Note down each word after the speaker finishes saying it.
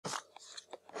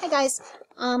Hi guys,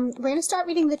 we're going to start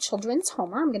reading the Children's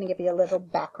Homer. I'm going to give you a little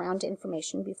background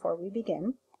information before we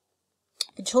begin.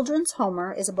 The Children's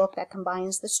Homer is a book that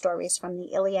combines the stories from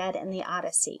the Iliad and the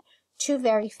Odyssey, two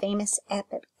very famous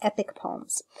epic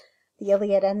poems. The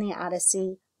Iliad and the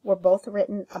Odyssey were both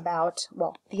written about,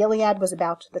 well, the Iliad was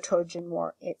about the Trojan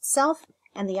War itself,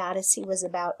 and the Odyssey was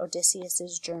about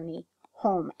Odysseus's journey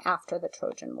home after the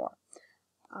Trojan War.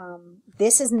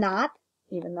 This is not,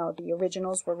 even though the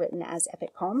originals were written as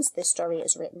epic poems, this story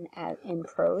is written in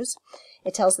prose.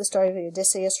 It tells the story of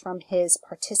Odysseus from his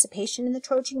participation in the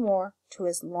Trojan War to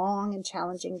his long and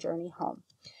challenging journey home.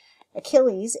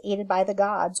 Achilles, aided by the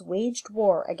gods, waged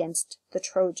war against the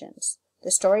Trojans.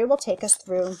 The story will take us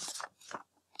through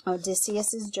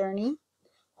Odysseus's journey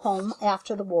home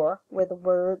after the war, where the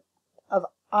word of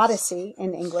Odyssey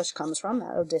in English comes from,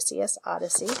 Odysseus,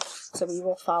 Odyssey. So we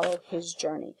will follow his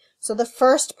journey. So the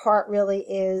first part really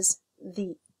is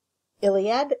the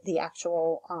Iliad, the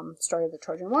actual story of the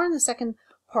Trojan War, and the second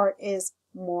part is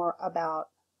more about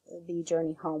the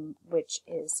journey home, which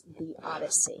is the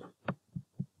Odyssey,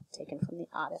 taken from the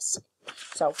Odyssey.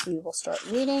 So we will start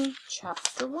reading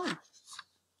chapter 1.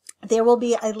 There will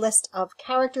be a list of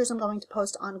characters I'm going to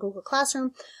post on Google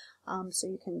Classroom, so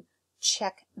you can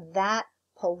check that,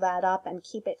 pull that up, and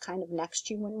keep it kind of next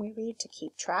to you when we read to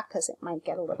keep track, because it might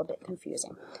get a little bit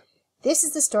confusing. This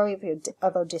is the story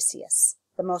of Odysseus,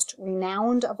 the most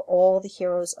renowned of all the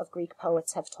heroes of Greek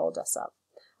poets have told us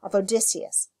of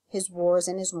Odysseus, his wars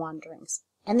and his wanderings.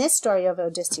 And this story of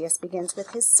Odysseus begins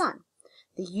with his son,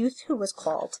 the youth who was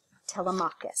called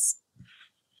Telemachus.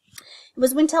 It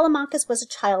was when Telemachus was a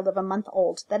child of a month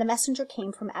old that a messenger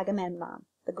came from Agamemnon,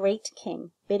 the great king,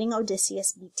 bidding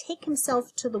Odysseus betake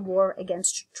himself to the war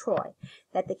against Troy,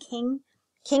 that the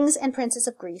kings and princes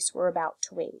of Greece were about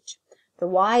to wage. The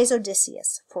wise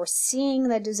Odysseus, foreseeing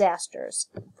the disasters,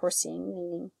 foreseeing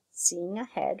meaning seeing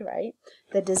ahead, right?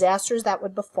 The disasters that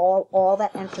would befall all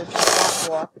that entered that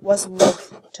war, was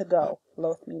loath to go.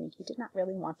 Loath meaning he did not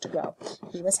really want to go.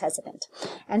 He was hesitant.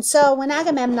 And so when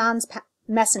Agamemnon's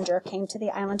messenger came to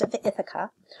the island of Ithaca,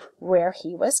 where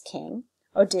he was king,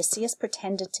 Odysseus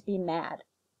pretended to be mad.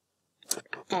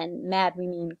 And mad we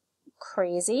mean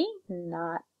crazy,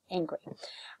 not angry.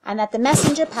 And that the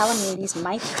messenger Palamedes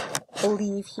might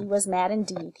believe he was mad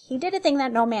indeed, he did a thing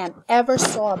that no man ever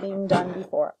saw being done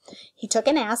before. He took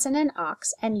an ass and an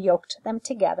ox and yoked them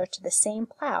together to the same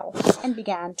plow and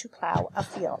began to plow a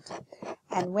field.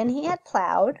 And when he had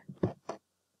plowed,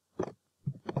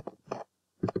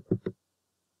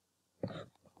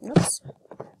 oops,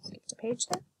 skipped a page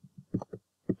there.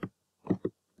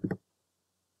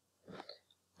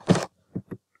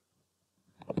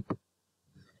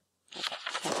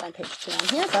 Can't find page 2 on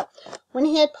here, but when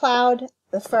he had plowed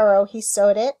the furrow, he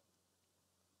sowed it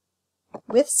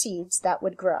with seeds that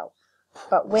would grow,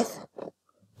 but with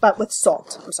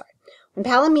salt. When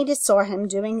Palamedes saw him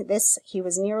doing this, he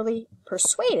was nearly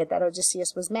persuaded that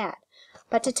Odysseus was mad.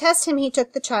 But to test him, he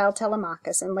took the child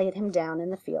Telemachus and laid him down in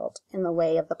the field, in the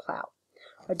way of the plow.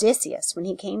 Odysseus, when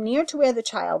he came near to where the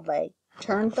child lay,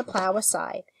 turned the plow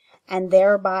aside, and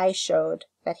thereby showed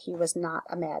that he was not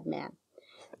a madman.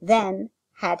 Then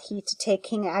had he to take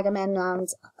King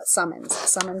Agamemnon's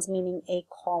summons meaning a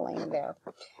calling there.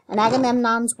 And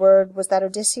Agamemnon's word was that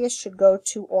Odysseus should go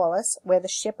to Aulis, where the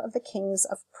ship of the kings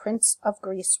of Prince of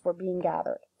Greece were being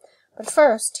gathered. But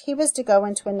first he was to go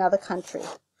into another country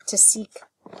to seek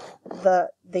the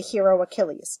hero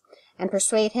Achilles, and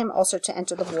persuade him also to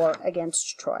enter the war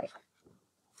against Troy.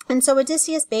 And so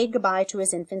Odysseus bade goodbye to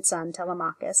his infant son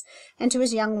Telemachus, and to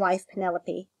his young wife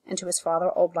Penelope, and to his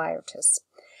father old Laertes.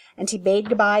 And he bade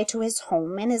goodbye to his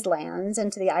home and his lands,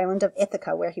 and to the island of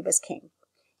Ithaca, where he was king.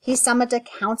 He summoned a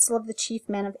council of the chief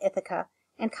men of Ithaca,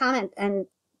 and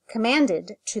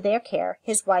commanded to their care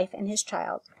his wife and his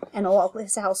child, and all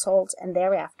his households, and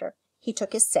thereafter he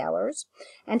took his sailors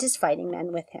and his fighting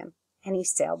men with him, and he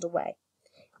sailed away.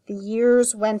 The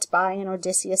years went by, and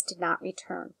Odysseus did not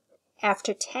return.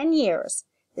 After 10 years,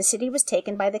 the city was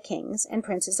taken by the kings and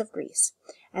princes of Greece,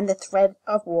 and the thread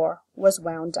of war was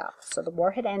wound up. So the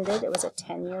war had ended. It was a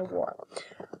 10-year war.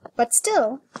 But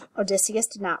still, Odysseus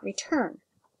did not return.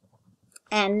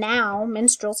 And now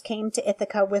minstrels came to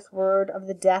Ithaca with word of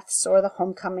the deaths or the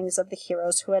homecomings of the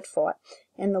heroes who had fought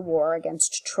in the war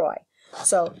against Troy.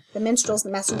 So the minstrels,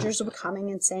 the messengers were coming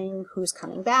and saying who's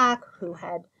coming back, who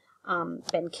had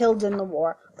been killed in the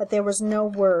war, but there was no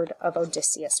word of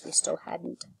Odysseus. We still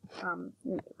hadn't,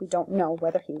 we don't know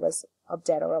whether he was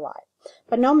dead or alive.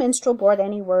 But no minstrel brought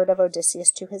any word of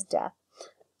Odysseus to his death,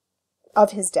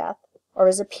 or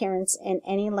his appearance in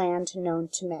any land known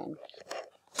to men.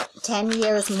 10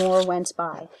 years more went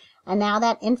by, and now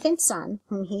that infant son,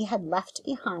 whom he had left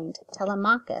behind,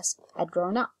 Telemachus, had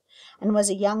grown up, and was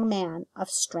a young man of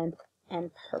strength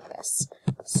and purpose.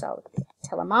 So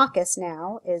Telemachus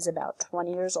now is about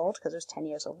 20 years old, because there's 10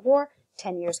 years of war,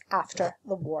 10 years after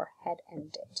the war had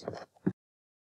ended.